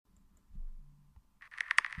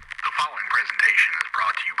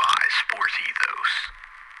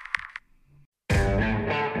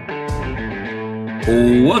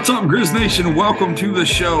What's up, Grizz Nation? Welcome to the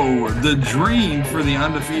show. The dream for the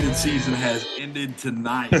undefeated season has ended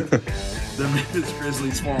tonight. The Memphis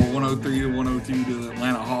Grizzlies fall 103 to 102 to the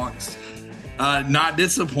Atlanta Hawks. Not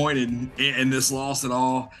disappointed in this loss at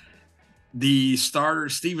all. The starter,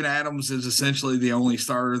 Steven Adams, is essentially the only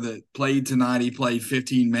starter that played tonight. He played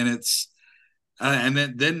 15 minutes. And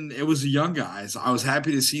then it was the young guys. I was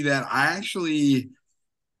happy to see that. I actually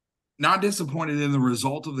not disappointed in the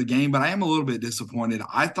result of the game, but I am a little bit disappointed.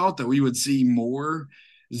 I thought that we would see more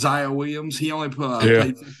Zion Williams. He only Yeah.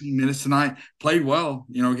 played 15 minutes tonight, played well,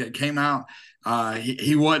 came out.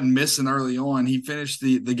 He wasn't missing early on. He finished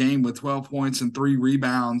the game with 12 points and 3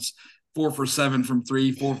 rebounds, 4 for 7 from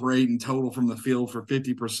three, 4 for 8 in total from the field for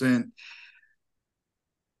 50%.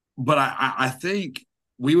 But I think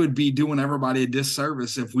we would be doing everybody a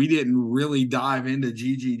disservice if we didn't really dive into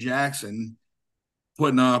GG Jackson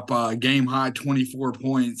putting up game high 24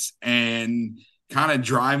 points and kind of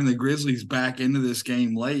driving the Grizzlies back into this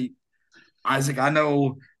game late. Isaac, I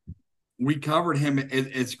know we covered him.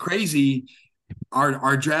 It's crazy.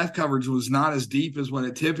 Our draft coverage was not as deep as what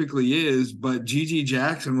it typically is, but GG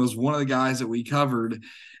Jackson was one of the guys that we covered.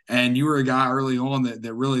 And you were a guy early on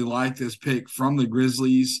that really liked this pick from the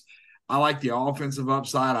Grizzlies. I like the offensive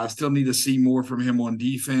upside. I still need to see more from him on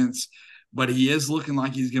defense, but he is looking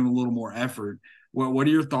like he's giving a little more effort. What are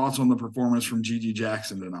your thoughts on the performance from GG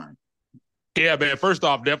Jackson tonight? Yeah, man. First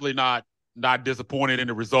off, definitely not disappointed in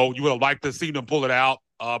the result. You would have liked to see them pull it out,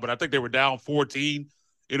 but I think they were down 14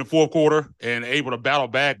 in the fourth quarter and able to battle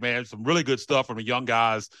back, man. Some really good stuff from the young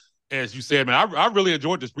guys. As you said, man, I really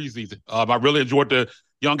enjoyed this preseason. I really enjoyed the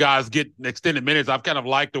young guys getting extended minutes. I've kind of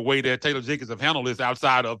liked the way that Taylor Jenkins have handled this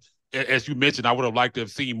outside of, as you mentioned, I would have liked to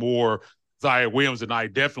have seen more Zion Williams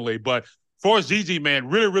tonight, definitely. But as far as GG, man,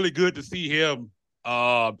 really, really good to see him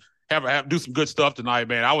have do some good stuff tonight,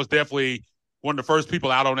 man. I was definitely one of the first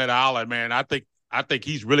people out on that island, man. I think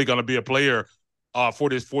he's really going to be a player for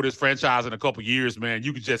this franchise in a couple of years, man.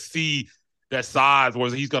 You can just see that size.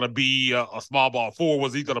 Was he's going to be a small ball four?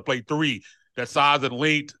 Was he going to play three? That size and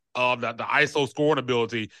length, the ISO scoring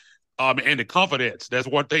ability, and the confidence. That's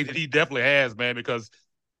one thing that he definitely has, man. Because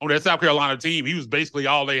on that South Carolina team, he was basically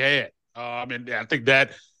all they had. And I think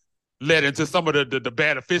that led into some of the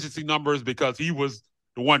bad efficiency numbers because he was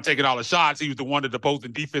the one taking all the shots. He was the one that the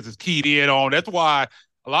opposing defense is keyed in on. That's why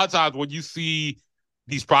a lot of times when you see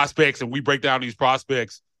these prospects and we break down these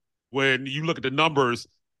prospects, when you look at the numbers,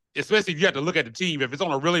 especially if you have to look at the team, if it's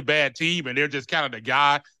on a really bad team and they're just kind of the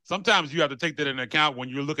guy, sometimes you have to take that into account when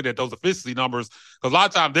you're looking at those efficiency numbers because a lot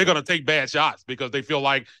of times they're going to take bad shots because they feel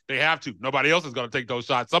like they have to. Nobody else is going to take those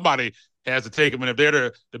shots. Somebody has to take them. And if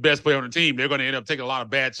they're the best player on the team, they're going to end up taking a lot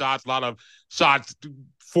of bad shots, a lot of shots,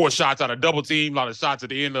 4 shots out of double team, a lot of shots at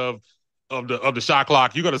the end of the shot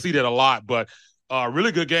clock. You're going to see that a lot. But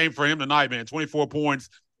really good game for him tonight, man. 24 points,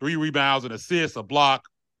 3 rebounds, an assist, a block,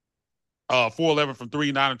 4-11 from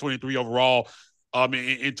three, 9-23 overall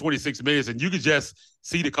in 26 minutes. And you could just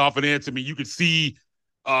see the confidence. I mean, you could see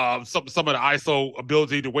some of the ISO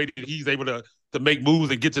ability, the way that he's able to make moves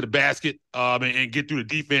and get to the basket and get through the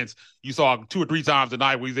defense. You saw 2 or 3 times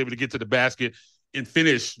tonight where he's able to get to the basket and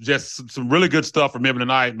finish. Just some really good stuff from him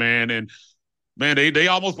tonight, man. And man, they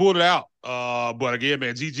almost pulled it out. But again,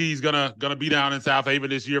 man, GG's gonna be down in South Haven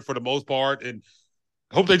this year for the most part, and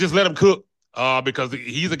hope they just let him cook. Because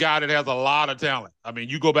he's a guy that has a lot of talent. I mean,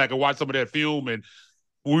 you go back and watch some of that film, and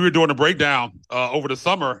when we were doing the breakdown over the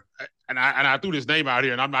summer, and I threw this name out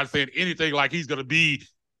here, and I'm not saying anything like he's going to be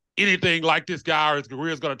anything like this guy or his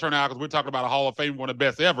career is going to turn out because we're talking about a Hall of Fame, one of the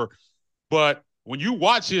best ever. But when you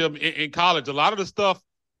watch him in college, a lot of the stuff,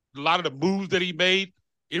 a lot of the moves that he made,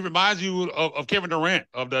 it reminds you of Kevin Durant,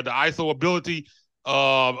 of the ISO ability,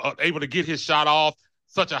 able to get his shot off,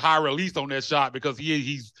 such a high release on that shot because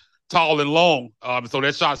he's tall and long, so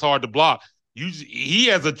that shot's hard to block. He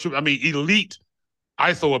has elite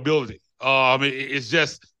ISO ability. It's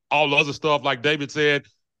just all the other stuff, like David said.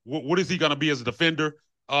 What is he going to be as a defender?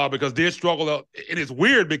 Because they struggle, and it's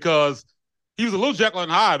weird because he was a little Jekyll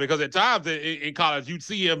and Hyde. Because at times in college, you'd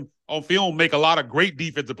see him on film make a lot of great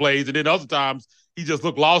defensive plays, and then other times he just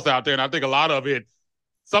looked lost out there. And I think a lot of it,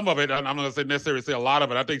 some of it, I'm not going to necessarily say a lot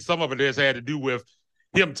of it. I think some of it has had to do with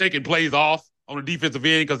him taking plays off on the defensive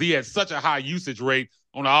end because he had such a high usage rate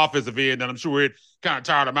on the offensive end, and I'm sure it kind of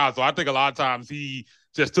tired him out. So I think a lot of times he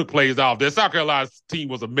just took plays off. Their South Carolina team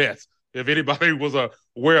was a mess. If anybody was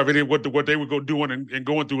aware of it, what they were doing and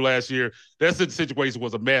going through last year, that situation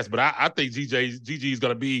was a mess. But I think GG is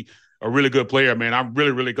going to be a really good player, man. I'm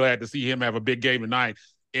really, really glad to see him have a big game tonight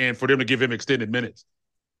and for them to give him extended minutes.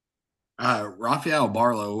 Rafael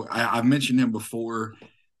Barlow, I've mentioned him before.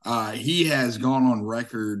 He has gone on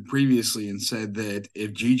record previously and said that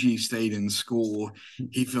if Gigi stayed in school,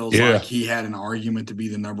 he feels like Yeah. he had an argument to be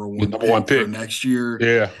the number The one number one pick for pick. next year.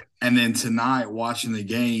 Yeah. And then tonight, watching the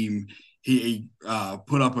game, he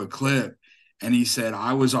put up a clip and he said,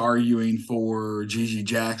 I was arguing for Gigi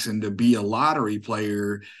Jackson to be a lottery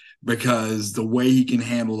player because the way he can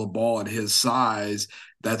handle the ball at his size,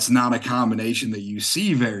 that's not a combination that you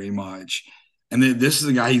see very much. And then this is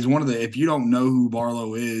a guy, he's one of the, if you don't know who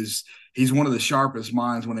Barlow is, he's one of the sharpest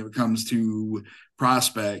minds when it comes to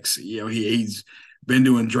prospects. You know, he's been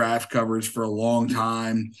doing draft coverage for a long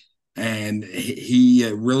time and he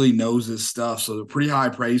really knows his stuff. So pretty high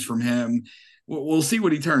praise from him. We'll see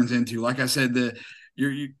what he turns into. Like I said,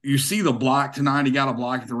 you see the block tonight. He got a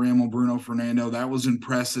block at the rim on Bruno Fernando. That was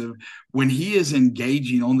impressive. When he is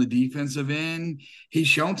engaging on the defensive end, he's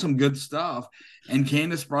shown some good stuff. And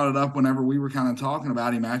Candace brought it up whenever we were kind of talking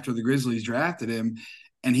about him after the Grizzlies drafted him.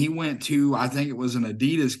 And he went to, I think it was an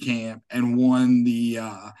Adidas camp and won the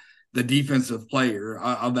defensive player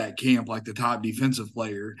of that camp, like the top defensive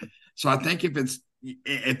player. So I think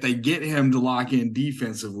if they get him to lock in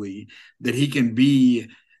defensively, that he can be,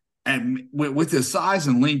 and with his size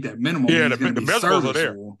and length at minimum, he's going to be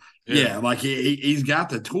serviceable. Yeah, like he's got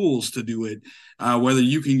the tools to do it. Whether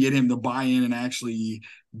you can get him to buy in and actually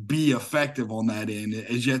be effective on that end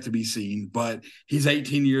is yet to be seen. But he's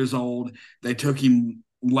 18 years old. They took him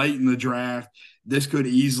late in the draft. This could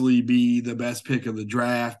easily be the best pick of the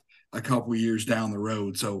draft a couple years down the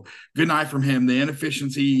road. So good night from him. The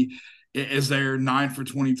inefficiency is there. 9 for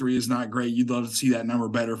 23 is not great. You'd love to see that number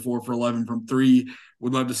better. 4 for 11 from 3.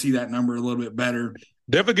 Would love to see that number a little bit better.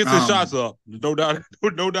 Definitely gets his shots up. No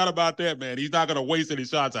doubt about that, man. He's not going to waste any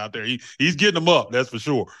shots out there. He's getting them up. That's for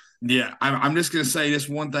sure. Yeah, I'm just going to say this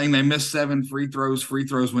one thing. They missed 7 free throws. Free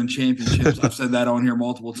throws win championships. I've said that on here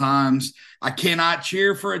multiple times. I cannot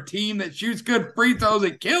cheer for a team that shoots good free throws.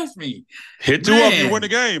 It kills me. Hit 2 up, you win the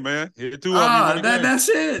game, man. Hit 2 up, you win the game. That's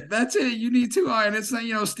it. That's it. You need 2. And it's,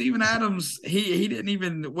 Steven Adams, he didn't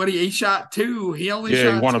even, he shot 2. He only shot 2.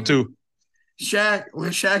 Yeah, he won them 2.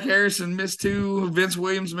 Shaq Harrison missed 2. Vince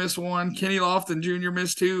Williams missed 1. Kenny Lofton Jr.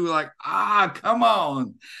 missed 2. Like, come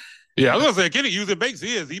on. Yeah, I was gonna say Kenny usually makes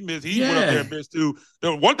his. He went up there and missed 2.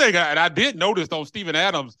 The one thing I did notice on Steven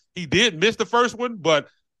Adams, he did miss the first one, but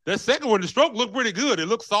that second one, the stroke looked pretty good. It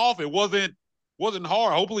looked soft. It wasn't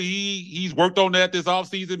hard. Hopefully he's worked on that this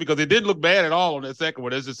offseason because it didn't look bad at all on that second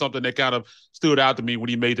one. That's just something that kind of stood out to me when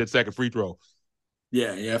he made that second free throw.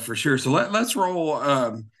 Yeah, for sure. So let's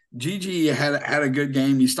roll. Gigi had a good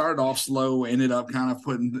game. He started off slow, ended up kind of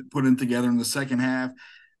putting together in the second half.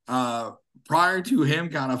 Prior to him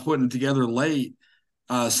kind of putting it together late,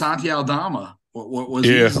 Santi Aldama was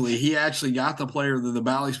easily, he actually got the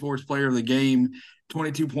Bally Sports player of the game,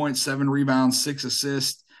 22 points, 7 rebounds, 6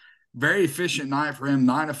 assists. Very efficient night for him,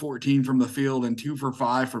 9 of 14 from the field and 2 for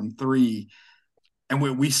 5 from 3. And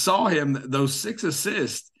we saw him, those 6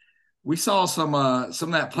 assists, we saw some of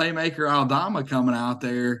that playmaker Aldama coming out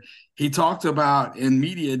there. He talked about in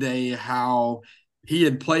media day how he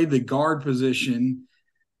had played the guard position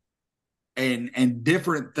and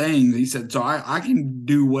different things. He said, so I can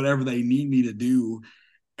do whatever they need me to do.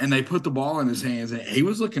 And they put the ball in his hands. And he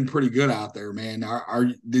was looking pretty good out there, man.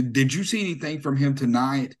 Did you see anything from him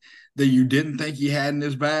tonight that you didn't think he had in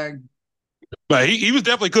his bag? But he was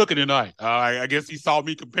definitely cooking tonight. I guess he saw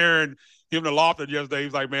me comparing him to Lofton yesterday. He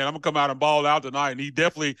was like, man, I'm going to come out and ball out tonight. And he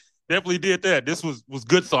definitely did that. This was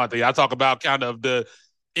good, Santi. I talk about kind of the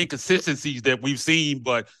inconsistencies that we've seen,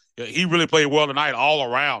 but he really played well tonight all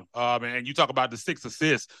around. And you talk about the 6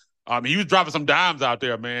 assists. He was dropping some dimes out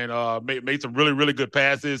there, man. Made some really, really good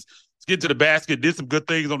passes. Let's get to the basket. Did some good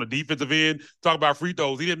things on the defensive end. Talk about free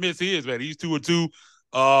throws. He didn't miss his, man. He's 2 of 2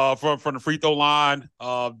 from the free throw line.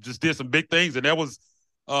 Just did some big things. And that was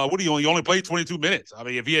he only played 22 minutes. I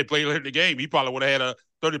mean, if he had played later in the game, he probably would have had a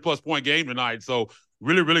 30-plus point game tonight. So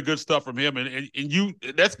really, really good stuff from him. And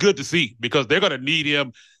that's good to see because they're going to need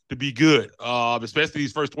him to be good, especially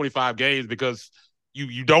these first 25 games because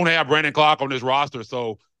you don't have Brandon Clarke on this roster.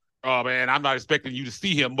 So, man, I'm not expecting you to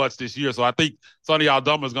see him much this year. So I think Santi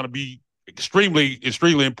Aldama is going to be extremely,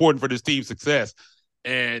 extremely important for this team's success.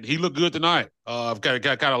 And he looked good tonight. Kind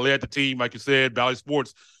of led the team, like you said, Bally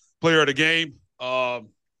Sports player of the game.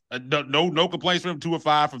 No complaints from him. 2 of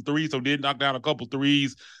 5 from 3, so did knock down a couple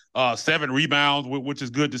threes. 7 rebounds, which is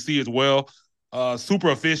good to see as well.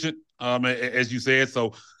 Super efficient, as you said.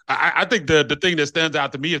 So I think the thing that stands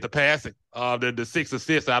out to me is the passing. The 6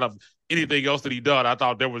 assists out of anything else that he done. I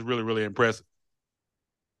thought that was really, really impressive.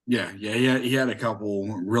 Yeah. He had a couple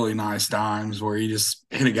really nice dimes where he just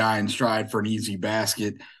hit a guy in stride for an easy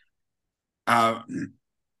basket.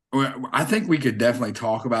 I think we could definitely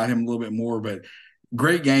talk about him a little bit more, but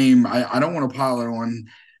great game. I don't want to pile it on.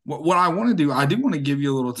 What I want to do, I do want to give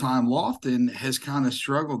you a little time. Lofton has kind of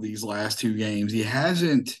struggled these last two games. He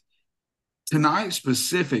hasn't, tonight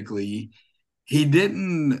specifically, he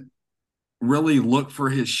didn't really look for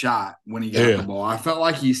his shot when he got the Yeah. ball. I felt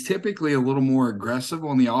like he's typically a little more aggressive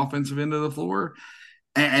on the offensive end of the floor,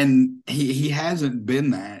 and he hasn't been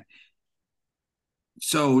that.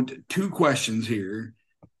 So, two questions here.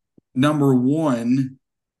 Number one,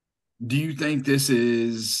 do you think this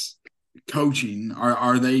is coaching?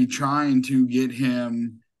 Are they trying to get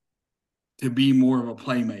him to be more of a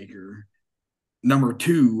playmaker? Number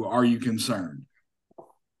two, are you concerned?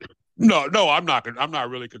 No, I'm not. I'm not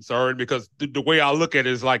really concerned because the way I look at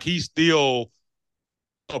it is like he's still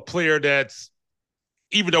a player that's,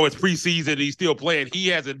 even though it's preseason, he's still playing. He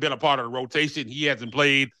hasn't been a part of the rotation. He hasn't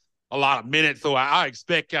played a lot of minutes, so I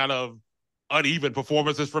expect kind of uneven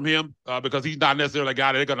performances from him because he's not necessarily a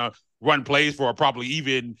guy that's going to run plays for probably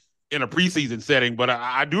even in a preseason setting. But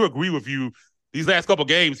I do agree with you. These last couple of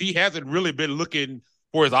games, he hasn't really been looking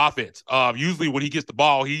for his offense. Usually when he gets the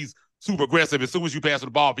ball, he's super aggressive. As soon as you pass the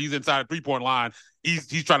ball, if he's inside the 3-point line, he's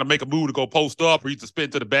trying to make a move to go post up or he's to spin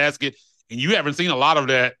to the basket. And you haven't seen a lot of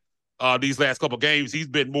that these last couple of games. He's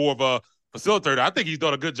been more of a facilitator. I think he's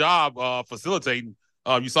done a good job facilitating.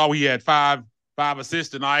 You saw he had five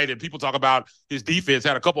assists tonight, and people talk about his defense.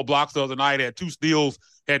 Had a couple blocks the other night, had 2 steals,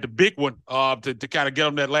 had the big one to kind of get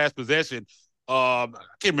him that last possession. I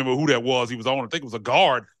can't remember who that was. He was on. I think it was a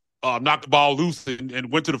guard. Knocked the ball loose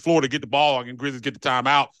and went to the floor to get the ball, and Grizzlies get the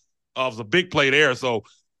timeout. It was a big play there. So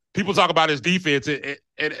people talk about his defense,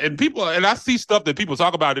 and people, and I see stuff that people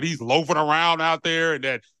talk about that he's loafing around out there and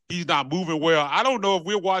that he's not moving well. I don't know if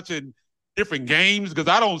we're watching different games because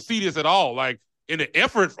I don't see this at all. Like, and the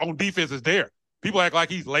effort on defense is there. People act like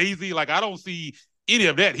he's lazy. Like, I don't see any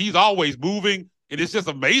of that. He's always moving, and it's just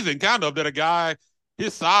amazing kind of that a guy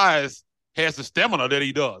his size has the stamina that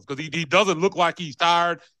he does because he doesn't look like he's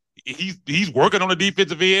tired. He's working on the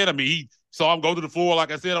defensive end. I mean, he saw him go to the floor,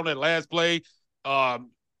 like I said, on that last play.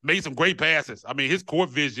 Made some great passes. I mean, his court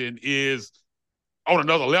vision is on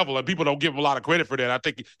another level, and people don't give him a lot of credit for that. I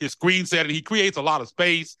think his screen setting, he creates a lot of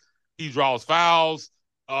space. He draws fouls.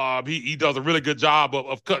 He does a really good job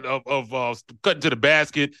of cutting to the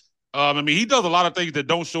basket. I mean, he does a lot of things that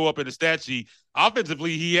don't show up in the stat sheet.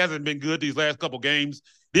 Offensively, he hasn't been good these last couple games.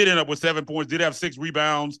 Did end up with 7 points. Did have 6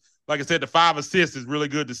 rebounds. Like I said, the 5 assists is really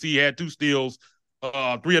good to see. He had 2 steals, 3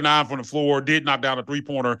 of 9 from the floor. Did knock down a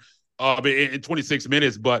 3-pointer in 26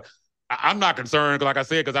 minutes. But I'm not concerned, like I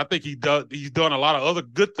said, because I think he's done a lot of other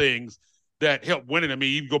good things that help winning. I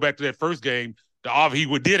mean, you go back to that first game.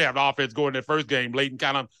 He did have the offense going in that first game. Leighton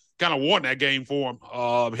kind of won that game for him.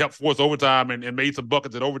 Helped force overtime and made some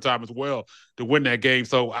buckets at overtime as well to win that game.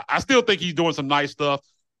 So I still think he's doing some nice stuff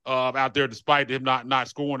out there, despite him not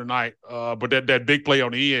scoring tonight. But that big play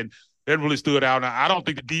on the end, that really stood out. Now, I don't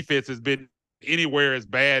think the defense has been anywhere as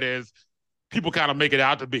bad as people kind of make it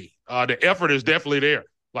out to be. The effort is definitely there.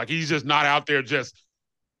 Like, he's just not out there just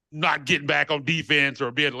not getting back on defense or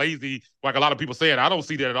being lazy, like a lot of people saying. I don't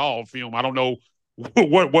see that at all on film. I don't know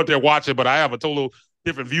what they're watching, but I have a total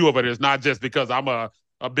different view of it. It's not just because I'm a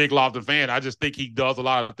big Lofton fan. I just think he does a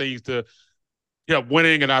lot of things to help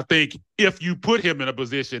winning. And I think if you put him in a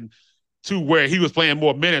position to where he was playing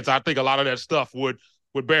more minutes, I think a lot of that stuff would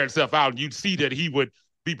bear itself out. And you'd see that he would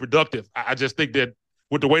be productive. I just think that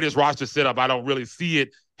with the way this roster's set up, I don't really see it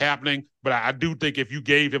happening. But I do think if you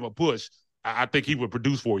gave him a push, I think he would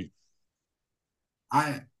produce for you.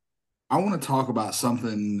 I want to talk about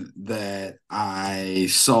something that I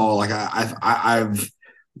saw. Like, I've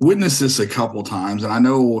witnessed this a couple times, and I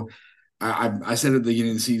know I said at the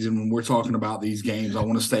beginning of the season when we're talking about these games, I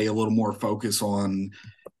want to stay a little more focused on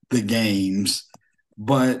the games,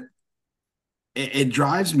 but it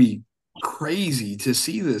drives me crazy to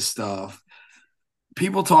see this stuff.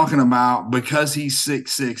 People talking about because he's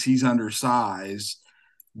 6'6", he's undersized,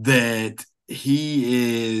 that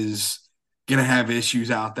he is going to have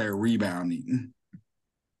issues out there rebounding.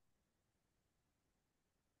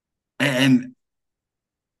 And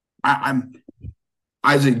I'm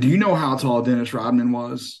Isaac, do you know how tall Dennis Rodman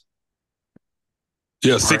was?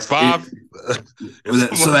 Yeah, 6'5".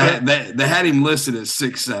 So they had him listed at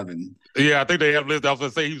 6'7". Yeah, I think they have listed. I was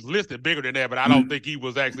going to say he was listed bigger than that, but I don't think he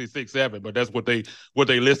was actually 6'7". But that's what they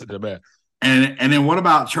listed him at. And then what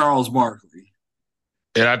about Charles Barkley?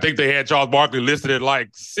 And I think they had Charles Barkley listed at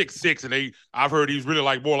like 6'6", and I've heard he's really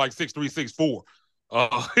like more like 6'3",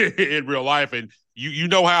 6'4", in real life. And you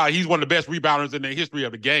know how he's one of the best rebounders in the history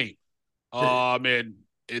of the game. And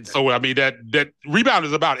so I mean that rebound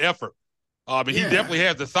is about effort. And he definitely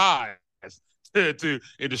has the size to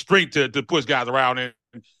and the strength to push guys around. And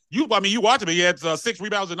you watch him. He had 6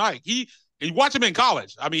 rebounds a night. You watch him in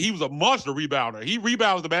college. I mean, he was a monster rebounder. He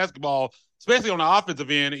rebounds the basketball, especially on the offensive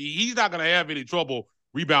end. He's not going to have any trouble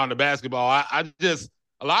rebounding the basketball. I just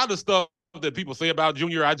a lot of the stuff that people say about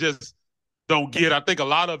Junior, I just don't get. I think a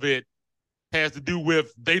lot of it has to do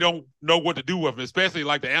with they don't know what to do with him, especially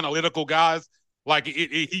like the analytical guys. Like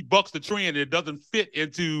he bucks the trend. It doesn't fit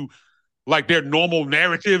into like their normal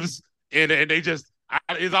narratives, and they just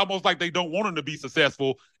it's almost like they don't want him to be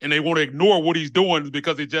successful, and they want to ignore what he's doing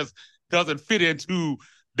because it just doesn't fit into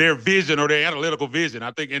their vision or their analytical vision.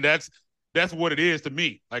 I think, and that's what it is to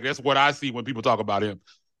me. Like that's what I see when people talk about him.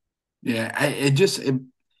 Yeah,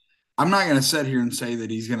 I'm not going to sit here and say that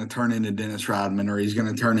he's going to turn into Dennis Rodman or he's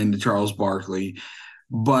going to turn into Charles Barkley,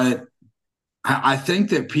 but I think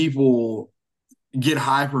that people get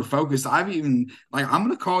hyper focused. I'm going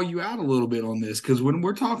to call you out a little bit on this because when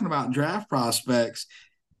we're talking about draft prospects,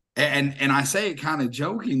 and I say it kind of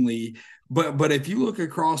jokingly, but if you look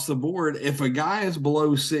across the board, if a guy is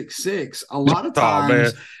below 6'6", a lot of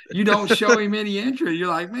times you don't show him any interest. You're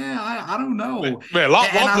like, man, I don't know. Man,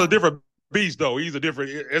 Lawson's a different beast, though. It's a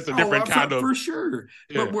different kind of for sure.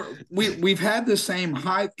 Yeah. But we've had the same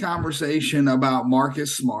hype conversation about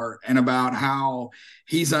Marcus Smart and about how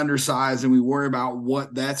he's undersized, and we worry about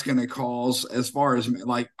what that's going to cause as far as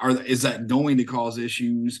like is that going to cause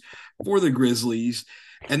issues for the Grizzlies?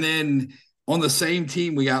 And then on the same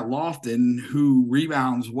team, we got Lofton, who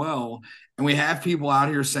rebounds well. And we have people out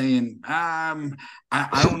here saying, I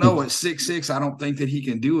don't know, at 6'6", I don't think that he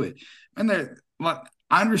can do it. And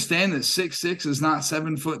I understand that 6'6" is not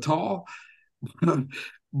 7 foot tall,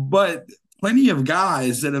 but plenty of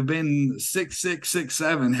guys that have been 6'6",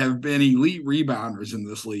 6'7" have been elite rebounders in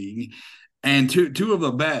this league. And two of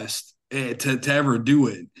the best to ever do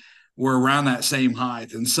it were around that same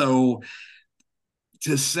height. And so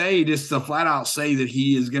to flat out say that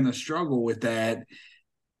he is going to struggle with that,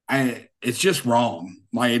 it's just wrong.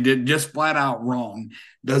 Like it just flat out wrong.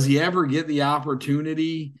 Does he ever get the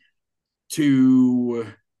opportunity to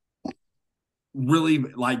really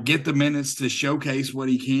like get the minutes to showcase what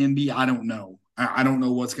he can be? I don't know. I don't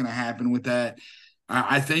know what's going to happen with that.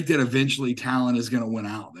 I think that eventually talent is going to win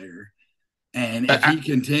out there. And if he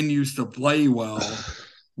continues to play well,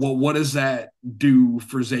 what does that do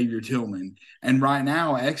for Xavier Tillman? And right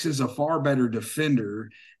now, X is a far better defender,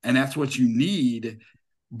 and that's what you need.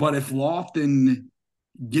 But if Lofton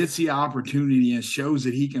gets the opportunity and shows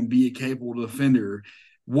that he can be a capable defender,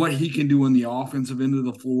 what he can do in the offensive end of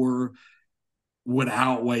the floor would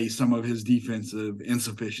outweigh some of his defensive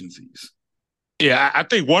insufficiencies. Yeah, I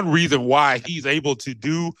think one reason why he's able to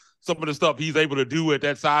do some of the stuff he's able to do at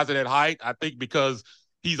that size and that height, I think because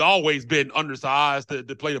he's always been undersized to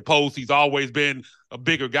play the post. He's always been a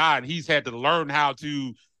bigger guy, and he's had to learn how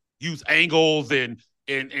to use angles and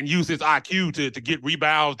use his IQ to get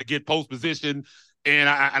rebounds, to get post position. And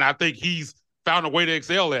I think he's found a way to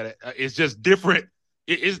excel at it. It's just different.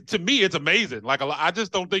 To me, it's amazing. Like I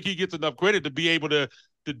just don't think he gets enough credit to be able to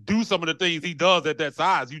do some of the things he does at that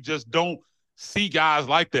size. You just don't see guys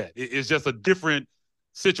like that. It's just a different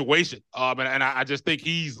situation. And I just think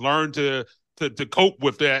he's learned to cope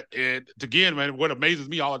with that. And again, man, what amazes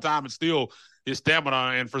me all the time is still his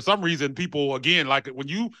stamina. And for some reason, people, again, like when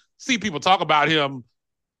you see people talk about him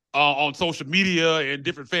on social media and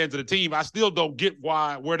different fans of the team, I still don't get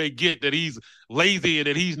where they get that he's lazy and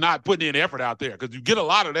that he's not putting in effort out there, because you get a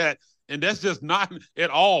lot of that, and that's just not at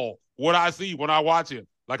all what I see when I watch him.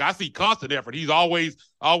 Like I see constant effort. He's always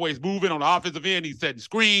moving on the offensive end. He's setting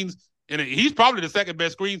screens, and he's probably the second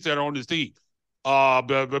best screen setter on this team,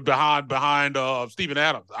 behind Steven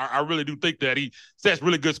Adams. I really do think that he sets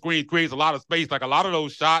really good screens, creates a lot of space. Like a lot of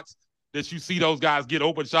those shots that you see those guys get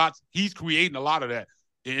open shots, he's creating a lot of that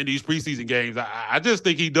in these preseason games. I just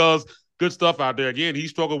think he does good stuff out there. Again, he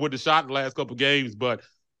struggled with the shot in the last couple of games, but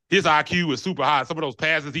his IQ is super high. Some of those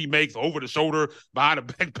passes he makes over the shoulder, behind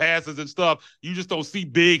the back passes and stuff, you just don't see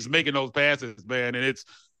bigs making those passes, man. And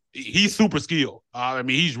he's super skilled. I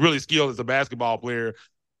mean, he's really skilled as a basketball player.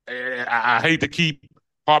 And I hate to keep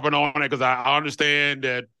harping on it because I understand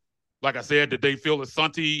that, like I said, that they feel that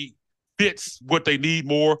Santi fits what they need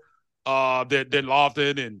more than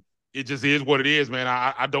Lofton, and it just is what it is, man.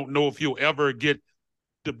 I don't know if he'll ever get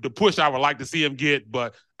the push I would like to see him get,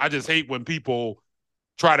 but I just hate when people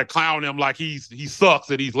try to clown him like he sucks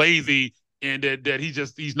and he's lazy and that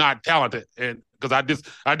he's not talented. And because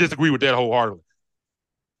I disagree with that wholeheartedly.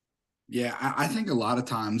 Yeah, I think a lot of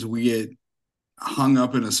times we get hung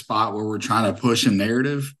up in a spot where we're trying to push a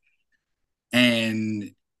narrative, and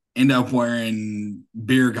end up wearing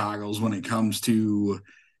beer goggles when it comes to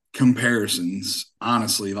comparisons.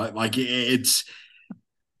 Honestly, like it's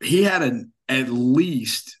he had at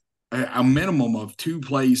least a minimum of 2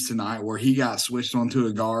 plays tonight where he got switched onto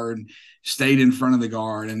a guard, stayed in front of the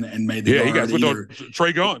guard, and made the Yeah, he got guard switched on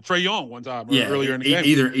either Trae Young one time earlier in the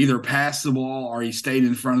game. either passed the ball or he stayed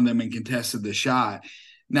in front of them and contested the shot.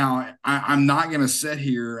 Now, I'm not going to sit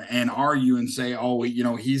here and argue and say, oh,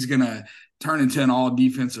 he's going to turn into an all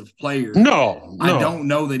defensive player. No. I don't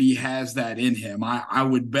know that he has that in him. I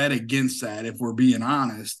would bet against that if we're being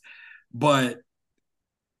honest, but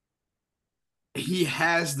he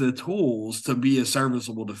has the tools to be a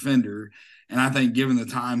serviceable defender. And I think given the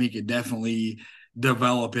time, he could definitely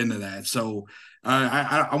develop into that. So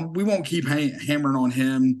we won't keep hammering on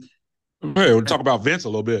him. Hey, we'll talk about Vince a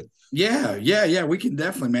little bit. Yeah. We can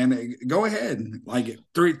definitely, man. Go ahead. Like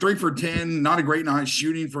 3 for 10, not a great night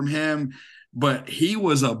shooting from him, but he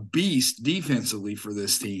was a beast defensively for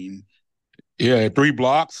this team. Yeah, 3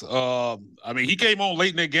 blocks. I mean, he came on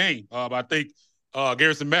late in that game. I think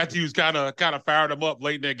Garrison Matthews kind of fired him up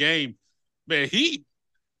late in that game. Man,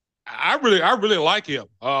 I really like him.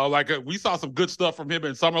 We saw some good stuff from him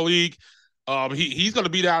in summer league. He's going to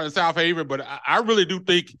be down in South Haven, but I really do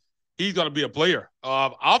think he's going to be a player.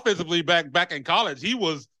 Offensively, back in college, he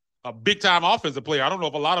was a big time offensive player. I don't know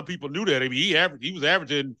if a lot of people knew that. I mean, he was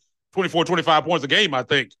averaging 24, 25 points a game. I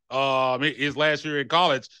think his last year in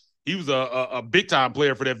college, he was a big time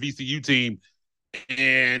player for that VCU team,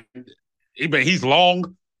 and he's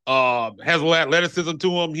long, has a lot of athleticism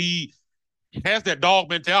to him. He has that dog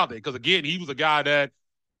mentality because, again, he was a guy that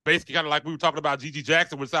basically kind of like we were talking about GG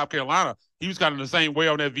Jackson with South Carolina. He was kind of the same way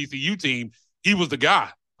on that VCU team. He was the guy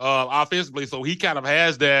offensively, so he kind of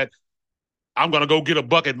has that I'm going to go get a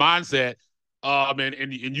bucket mindset.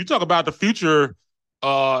 And you talk about the future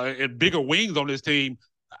and bigger wings on this team.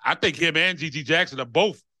 I think him and GG Jackson are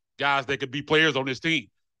both guys that could be players on this team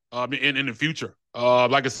in the future.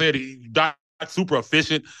 Like I said, he got super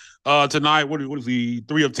efficient tonight. What is he?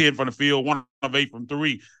 3 of 10 from the field, 1 of 8 from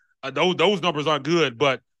 3. Those numbers aren't good,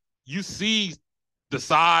 but you see the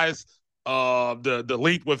size, the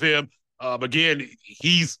length with him. Again,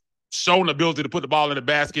 he's shown the ability to put the ball in the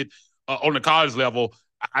basket on the college level.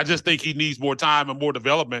 I just think he needs more time and more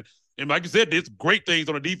development. And like you said, there's great things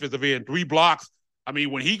on the defensive end. 3 blocks. I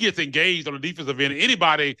mean, when he gets engaged on the defensive end,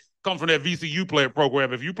 anybody comes from that VCU player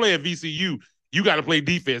program. If you play at VCU, you got to play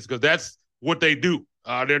defense because that's what they do.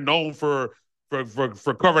 They're known for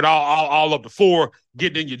covering all up the floor,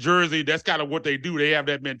 getting in your jersey. That's kind of what they do. They have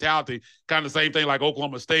that mentality. Kind of the same thing like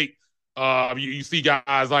Oklahoma State. You see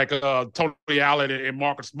guys like Tony Allen and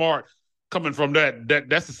Marcus Smart coming from that.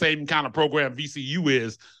 That's the same kind of program VCU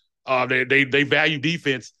is. They value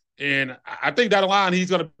defense. And I think down the line,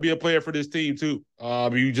 he's going to be a player for this team, too.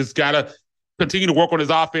 You just got to continue to work on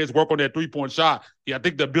his offense, work on that 3-point shot. Yeah, I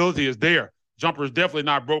think the ability is there. Jumper is definitely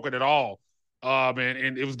not broken at all.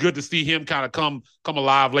 And it was good to see him kind of come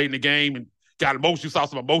alive late in the game and got emotion. You saw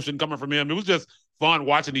some emotion coming from him. It was just fun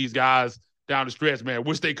watching these guys down the stretch, man.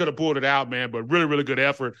 Wish they could have pulled it out, man, but really, really good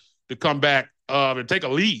effort to come back and take a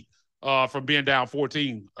lead from being down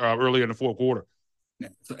 14 early in the fourth quarter.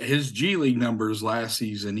 His G League numbers last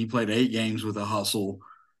season, he played 8 games with a hustle,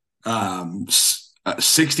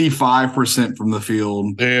 65% from the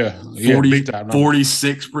field.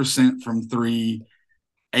 46% from 3,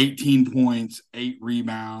 18 points, 8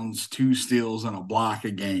 rebounds, 2 steals, and a block a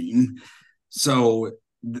game. So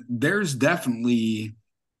there's definitely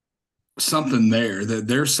something there.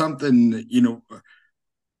 There's something,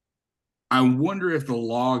 I wonder if the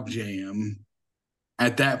log jam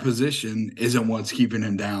at that position isn't what's keeping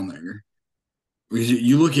him down there. Because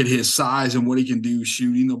you look at his size and what he can do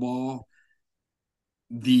shooting the ball,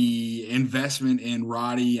 the investment in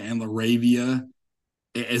Roddy and LaRavia,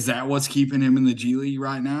 is that what's keeping him in the G League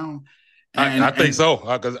right now? I think so.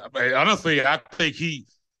 Because honestly, I think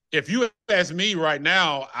if you ask me right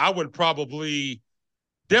now, I would probably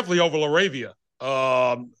definitely over LaRavia.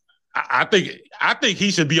 I think he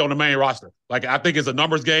should be on the main roster. Like, I think it's a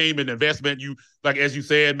numbers game and investment. As you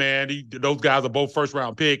said, man, those guys are both first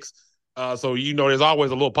round picks. So there's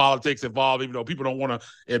always a little politics involved, even though people don't want to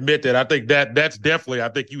admit that. I think that's definitely. I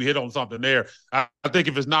think you hit on something there. I think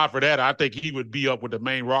if it's not for that, I think he would be up with the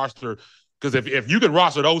main roster. Because if you could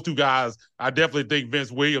roster those 2 guys, I definitely think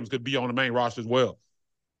Vince Williams could be on the main roster as well.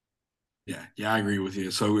 Yeah, I agree with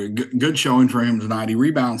you. So good showing for him tonight. He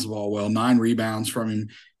rebounds the ball well, 9 rebounds from him.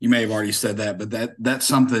 You may have already said that, but that's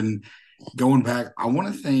something going back. I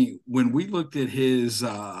want to think when we looked at his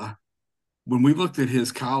college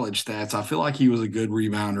stats, I feel like he was a good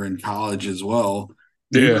rebounder in college as well.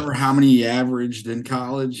 Do you Yeah. remember how many he averaged in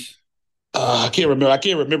college? I can't remember. I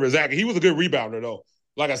can't remember exactly. He was a good rebounder though.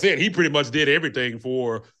 Like I said, he pretty much did everything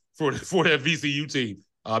for that VCU team.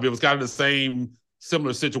 It was kind of the same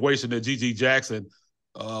similar situation that GG Jackson.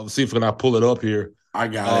 Let's see if I pull it up here. I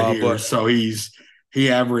got it here. But So he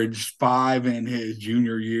averaged 5 in his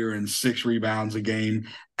junior year and 6 rebounds a game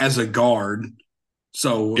as a guard.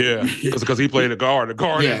 So yeah, because he played a guard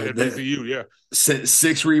yeah, at VCU. Yeah,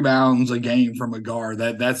 6 rebounds a game from a guard.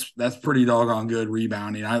 That's pretty doggone good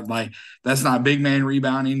rebounding. I like that's not big man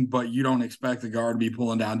rebounding, but you don't expect the guard to be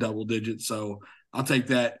pulling down double digits. So I'll take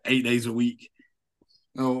that 8 days a week.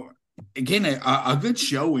 So again, a good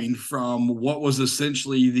showing from what was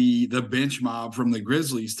essentially the bench mob from the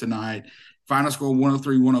Grizzlies tonight. Final score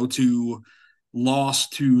 103-102,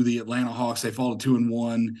 lost to the Atlanta Hawks. They fall to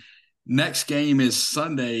 2-1. Next game is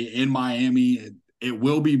Sunday in Miami. It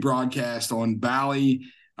will be broadcast on Bally.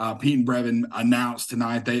 Pete and Brevin announced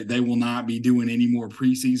tonight they will not be doing any more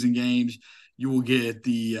preseason games. You will get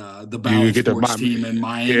the Bally Sports team in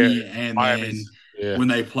Miami, and then when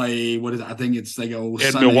they play, I think they go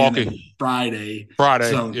at Sunday Milwaukee, and Friday.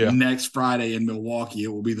 So next Friday in Milwaukee,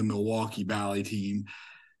 it will be the Milwaukee Bally team.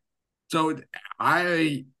 So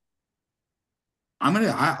I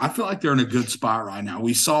feel like they're in a good spot right now.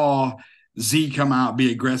 We saw Z come out,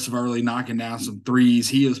 be aggressive early, knocking down some threes.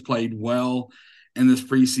 He has played well in this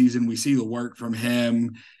preseason. We see the work from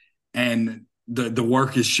him, and the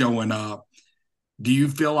work is showing up. Do you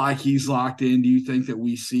feel like he's locked in? Do you think that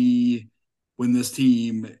we see when this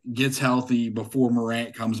team gets healthy before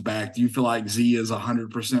Morant comes back? Do you feel like Z is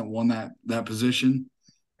 100% won that position?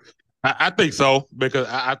 I think so, because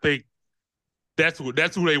I think that's who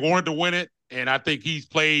they wanted to win it, and I think he's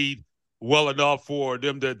played well enough for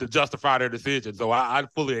them to justify their decision. So I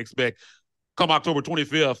fully expect come October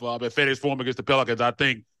 25th at FedEx Forum against the Pelicans, I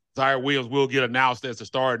think Ziaire Williams will get announced as the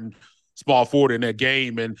starting small forward in that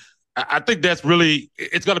game. And I think that's really –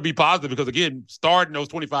 it's going to be positive because, again, starting those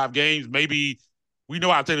 25 games, maybe we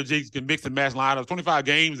know how Taylor Jenkins can mix and match lineups. 25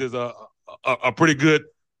 games is a pretty good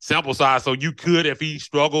sample size. So you could, if he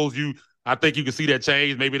struggles, I think you can see that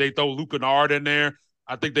change. Maybe they throw Luke Kennard in there.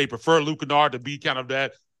 I think they prefer Luke Kennard to be kind of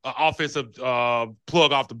that offensive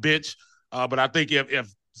plug off the bench. But I think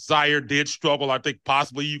if Ziaire did struggle, I think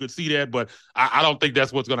possibly you could see that. But I don't think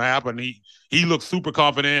that's what's going to happen. He looks super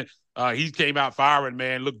confident. He came out firing,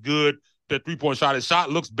 man. Looked good. The three-point shot. His shot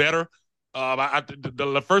looks better.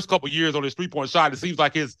 The first couple of years on his three-point shot, it seems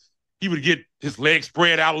like he would get his legs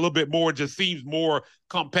spread out a little bit more. It just seems more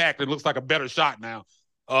compact. It looks like a better shot now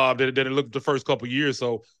than it looked the first couple of years.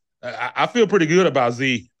 So I feel pretty good about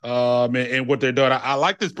Z and what they're doing. I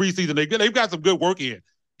like this preseason. They've got some good work in.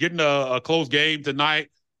 Getting a close game tonight,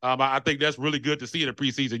 I think that's really good to see in the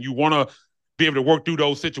preseason. You want to be able to work through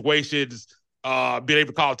those situations, being able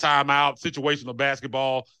to call timeout, situational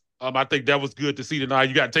basketball. I think that was good to see tonight.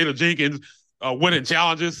 You got Taylor Jenkins winning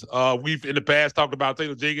challenges. We've in the past talked about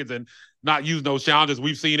Taylor Jenkins and not using those challenges.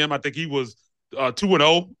 We've seen him. I think he was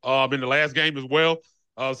 2-0 in the last game as well.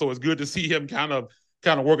 So it's good to see him kind of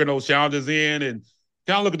working those challenges in and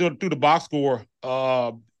kind of looking through the box score.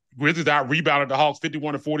 Grizzlies out rebounded the Hawks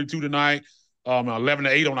 51-42 tonight,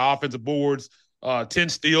 11-8 on the offensive boards, 10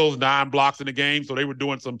 steals, 9 blocks in the game. So they were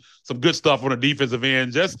doing some good stuff on the defensive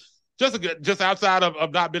end. Just outside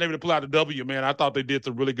of not being able to pull out the W, man, I thought they did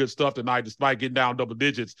some really good stuff tonight despite getting down double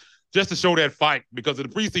digits, just to show that fight. Because in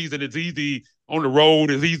the preseason, it's easy on the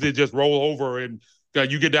road. It's easy to just roll over and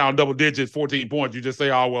you get down double digits, 14 points. You just say,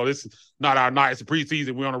 oh, well, this is not our night. It's a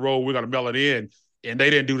preseason. We're on the road. We're going to mail it in. And they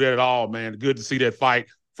didn't do that at all, man. Good to see that fight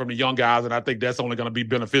from the young guys, and I think that's only going to be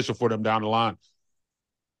beneficial for them down the line.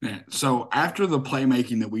 Yeah. So after the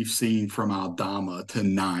playmaking that we've seen from Aldama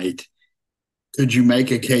tonight, could you make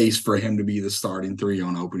a case for him to be the starting 3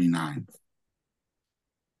 on opening night?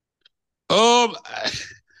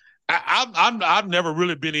 I've never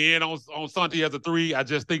really been in on Santi as a 3. I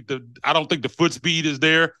just think I don't think the foot speed is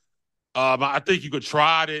there. I think you could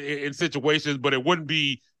try it in situations, but it wouldn't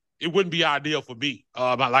be ideal for me.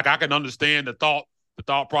 Like I can understand the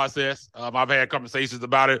thought process. I've had conversations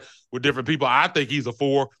about it with different people. I think he's a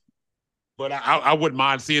 4, but I wouldn't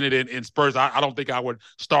mind seeing it in Spurs. I don't think I would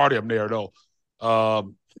start him there though.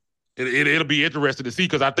 It'll be interesting to see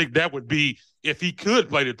because I think that would be, if he could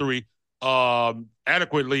play the 3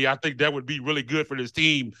 adequately, I think that would be really good for this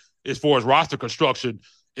team as far as roster construction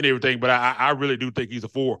and everything. But I really do think he's a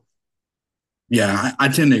 4. Yeah, I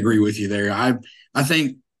tend to agree with you there. I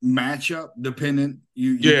think matchup dependent.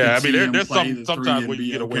 You I mean, there's sometimes where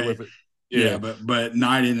you get away with it. Yeah, but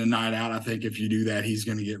night in and night out, I think if you do that, he's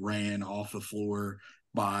going to get ran off the floor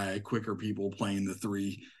by quicker people playing the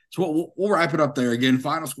 3. So we'll wrap it up there. Again,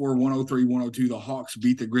 final score 103-102. The Hawks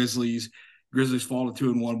beat the Grizzlies. Grizzlies fall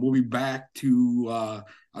to 2-1. We'll be back to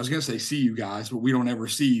I was going to say see you guys, but we don't ever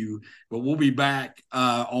see you. But we'll be back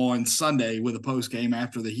on Sunday with a post game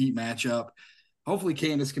after the Heat matchup. Hopefully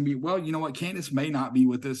Candace can be, well, you know what? Candace may not be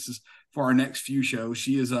with us for our next few shows.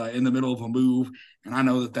 She is in the middle of a move, and I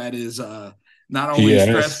know that is not only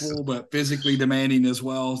stressful, but physically demanding as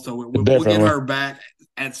well. So we'll get her back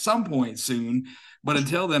at some point soon. But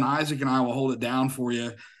until then, Isaac and I will hold it down for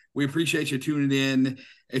you. We appreciate you tuning in.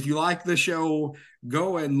 If you like the show,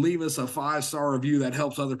 go and leave us a 5-star review. That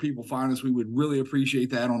helps other people find us. We would really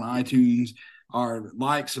appreciate that on iTunes. Or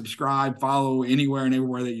like, subscribe, follow anywhere and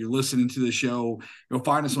everywhere that you're listening to the show. You'll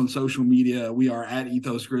find us on social media. We are at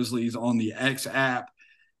Ethos Grizzlies on the X app.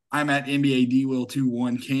 I'm at NBA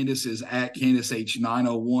DWill21. Candace is at Candace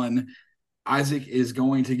H901. Isaac is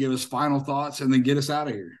going to give us final thoughts and then get us out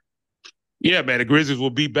of here. Yeah, man, the Grizzlies will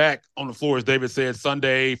be back on the floor, as David said,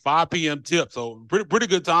 Sunday, 5 p.m. tip. So pretty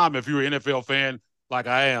good time if you're an NFL fan like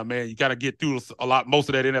I am, man. You kind of get through most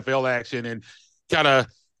of that NFL action and kind of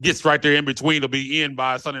gets right there in between to be in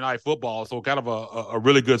by Sunday Night Football. So kind of a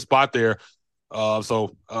really good spot there. I'm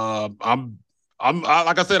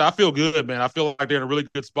like I said, I feel good, man. I feel like they're in a really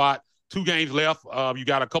good spot. 2 games left. You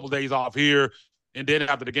got a couple of days off here. And then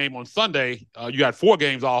after the game on Sunday, you got 4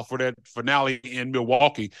 games off for that finale in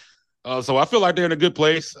Milwaukee. So I feel like they're in a good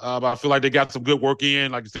place. I feel like they got some good work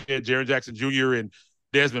in. Like I said, Jaren Jackson Jr. and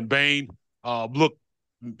Desmond Bane look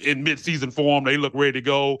in midseason form. They look ready to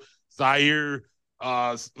go. Zaire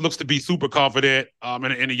looks to be super confident.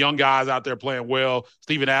 And the young guys out there playing well.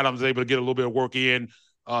 Steven Adams is able to get a little bit of work in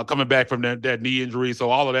coming back from that knee injury. So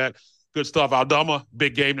all of that good stuff. Aldama,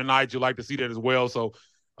 big game tonight. You'd like to see that as well. So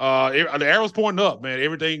the arrow's pointing up, man.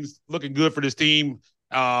 Everything's looking good for this team.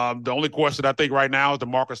 The only question I think right now is the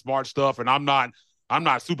Marcus Smart stuff, and I'm not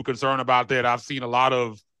super concerned about that. I've seen a lot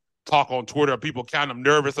of talk on Twitter, people kind of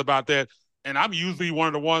nervous about that, and I'm usually one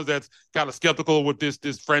of the ones that's kind of skeptical with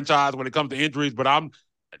this franchise when it comes to injuries. But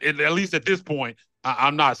at least at this point,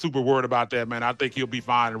 I'm not super worried about that, man. I think he'll be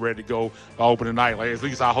fine and ready to go opening night. Like, at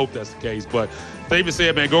least I hope that's the case. But David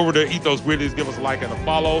said, man, go over to Ethos Grizzlies, give us a like and a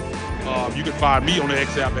follow. You can find me on the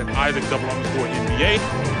X app at Isaac_NBA.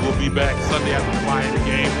 We'll be back Sunday after the Miami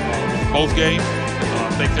game, post game.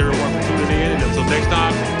 Thanks everyone for tuning in. And until next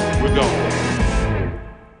time, we're going.